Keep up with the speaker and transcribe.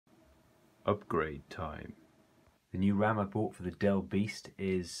Upgrade time. The new RAM I bought for the Dell Beast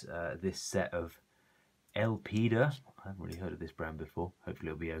is this set of LPDA. I haven't really heard of this brand before. Hopefully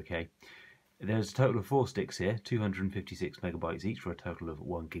it'll be okay. There's a total of 4 sticks here, 256 megabytes each for a total of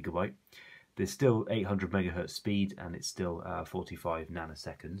 1 gigabyte. There's still 800 megahertz speed and it's still 45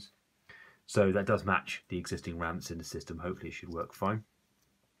 nanoseconds. So that does match the existing RAM that's in the system. Hopefully it should work fine.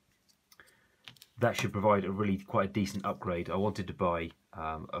 That should provide a really quite a decent upgrade. I wanted to buy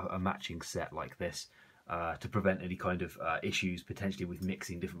a matching set like this to prevent any kind of issues potentially with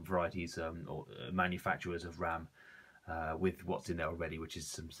mixing different varieties or manufacturers of RAM with what's in there already, which is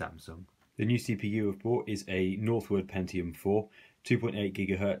some Samsung. The new CPU I've bought is a Northwood Pentium 4, 2.8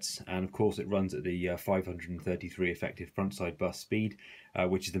 gigahertz, and of course it runs at the 533 effective frontside bus speed,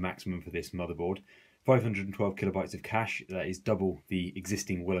 which is the maximum for this motherboard. 512 kilobytes of cache, that is double the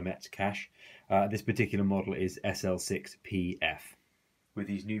existing Willamette cache. This particular model is SL6PF. With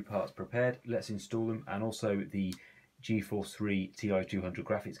these new parts prepared, let's install them, and also the Geforce 3 TI200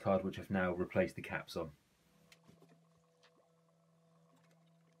 graphics card, which I've now replaced the caps on.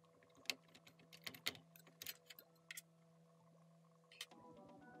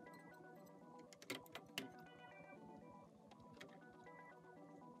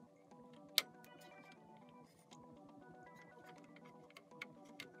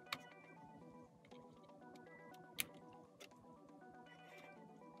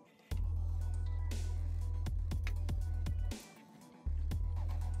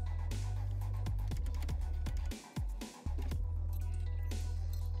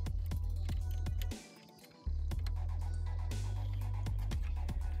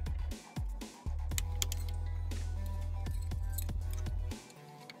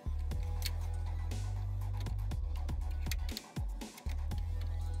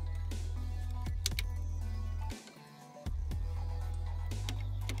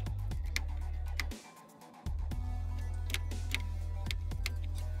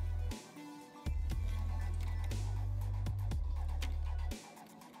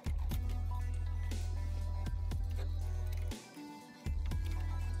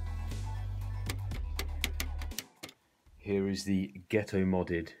 Here is the ghetto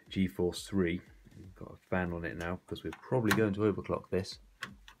modded Geforce 3. We've got a fan on it now because we're probably going to overclock this.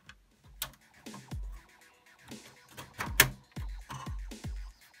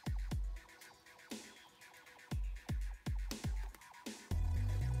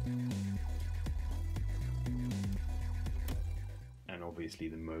 And obviously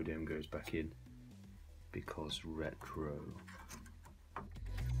the modem goes back in because retro.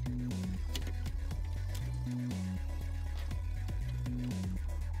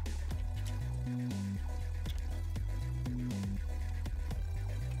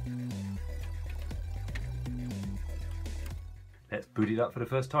 Let's boot it up for the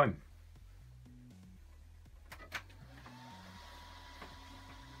first time.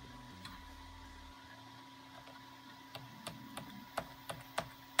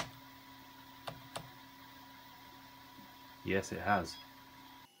 Yes, it has.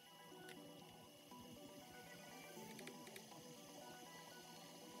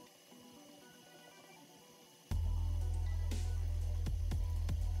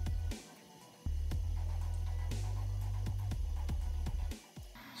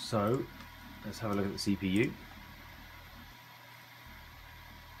 So, let's have a look at the CPU.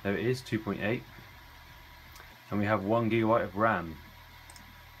 There it is, 2.8. And we have 1 gigabyte of RAM.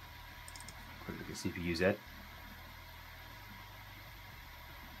 Quick look at CPU Z.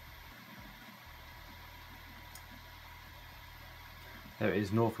 There it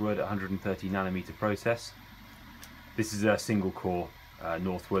is, Northwood 130 nanometer process. This is a single core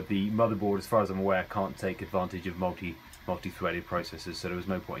Northwood. The motherboard, as far as I'm aware, can't take advantage of multi-threaded processors, so there was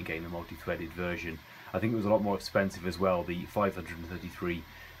no point in getting the multi-threaded version. I think it was a lot more expensive as well, the 533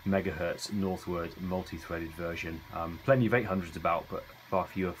 megahertz Northwood multi-threaded version. Plenty of 800s about, but far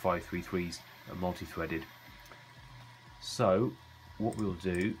fewer 533s multi-threaded. So what we'll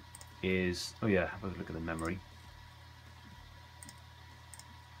do is, oh yeah, have a look at the memory.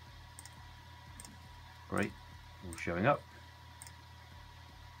 Great, all showing up.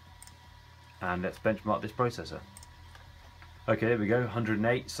 And let's benchmark this processor. Okay, there we go,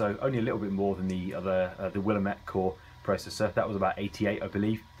 108, so only a little bit more than the other, the Willamette core processor. That was about 88, I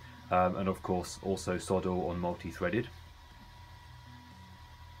believe. And of course, also SODO on multi-threaded.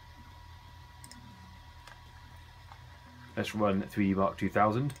 Let's run 3D Mark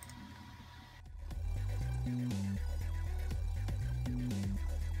 2000.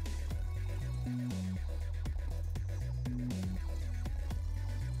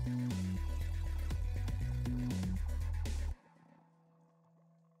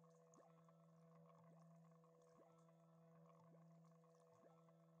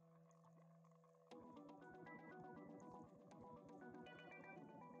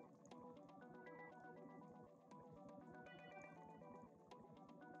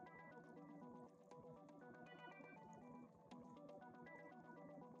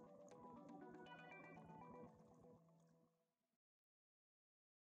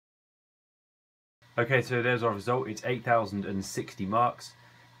 Okay, so there's our result. It's 8,060 marks,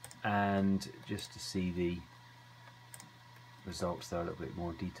 and just to see the results there a little bit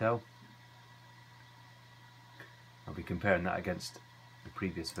more detail, I'll be comparing that against the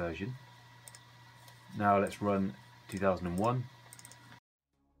previous version. Now let's run 2001.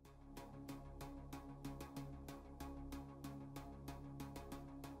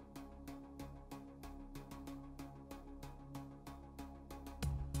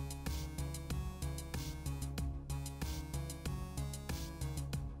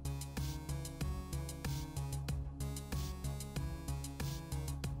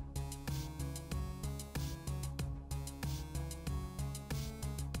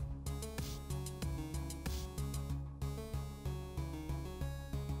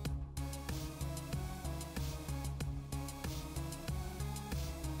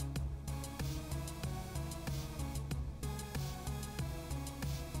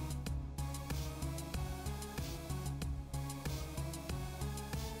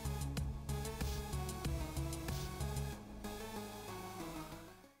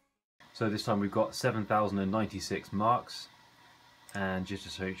 So this time we've got 7,096 marks, and just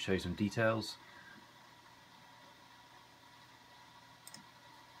to show you some details.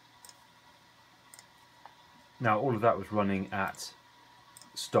 Now all of that was running at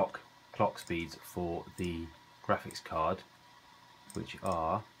stock clock speeds for the graphics card, which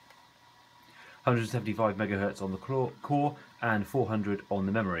are 175 megahertz on the core and 400 on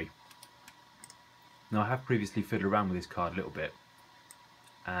the memory. Now I have previously fiddled around with this card a little bit,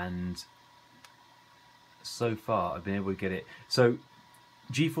 and so far I've been able to get it. So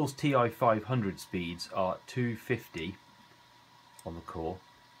Geforce TI 500 speeds are 250 on the core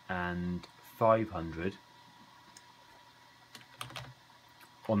and 500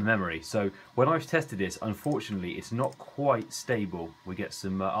 on the memory. So when I've tested this, unfortunately it's not quite stable. We get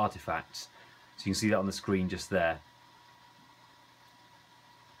some artifacts, so you can see that on the screen just there.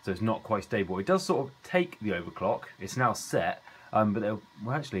 So it's not quite stable. It does sort of take the overclock. It's now set, but there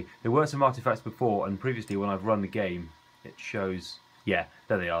were some artifacts before, and previously when I've run the game, it shows, yeah,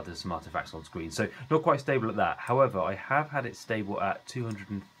 there they are, there's some artifacts on screen. So not quite stable at that. However, I have had it stable at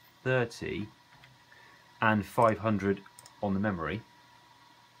 230 and 500 on the memory.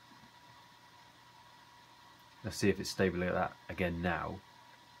 Let's see if it's stable at that again now.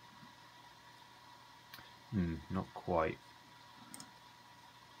 Not quite.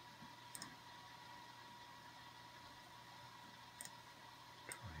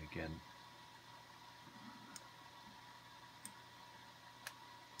 Again.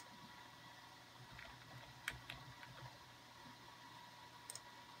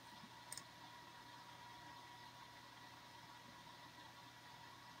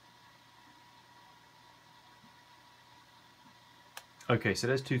 Okay, so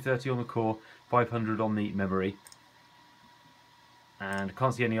there's 230 on the core, 500 on the memory, and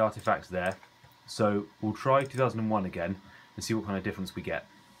can't see any artifacts there. So we'll try 2001 again and see what kind of difference we get.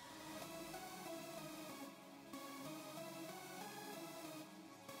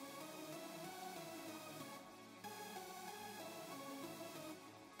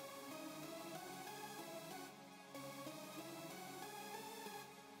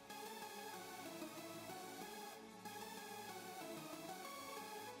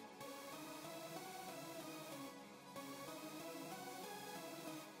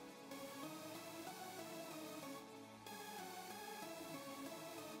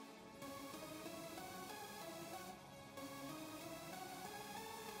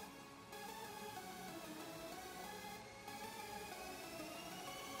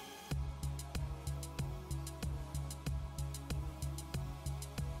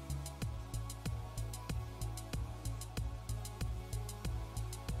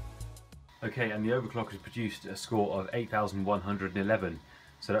 Okay, and the overclock has produced a score of 8,111,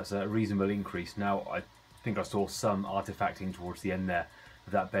 so that's a reasonable increase. Now, I think I saw some artifacting towards the end there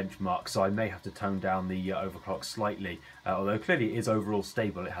of that benchmark, so I may have to tone down the overclock slightly, although clearly it is overall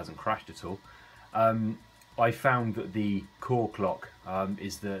stable, it hasn't crashed at all. I found that the core clock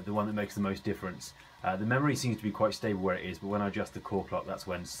is the one that makes the most difference. The memory seems to be quite stable where it is, but when I adjust the core clock, that's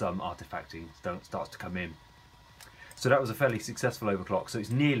when some artifacting starts to come in. So that was a fairly successful overclock, so it's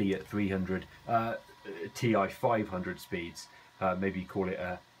nearly at 300 TI 500 speeds. Maybe call it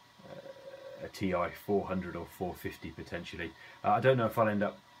a TI 400 or 450 potentially. I don't know if I'll end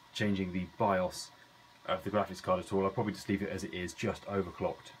up changing the BIOS of the graphics card at all. I'll probably just leave it as it is, just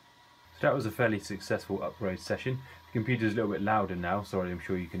overclocked. So that was a fairly successful upgrade session. The computer's a little bit louder now, sorry, I'm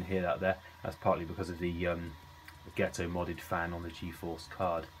sure you can hear that there. That's partly because of the ghetto modded fan on the Geforce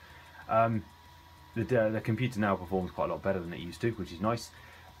card. The computer now performs quite a lot better than it used to, which is nice.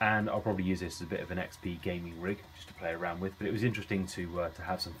 and I'll probably use this as a bit of an XP gaming rig just to play around with, but it was interesting to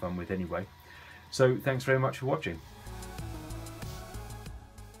have some fun with anyway. So thanks very much for watching.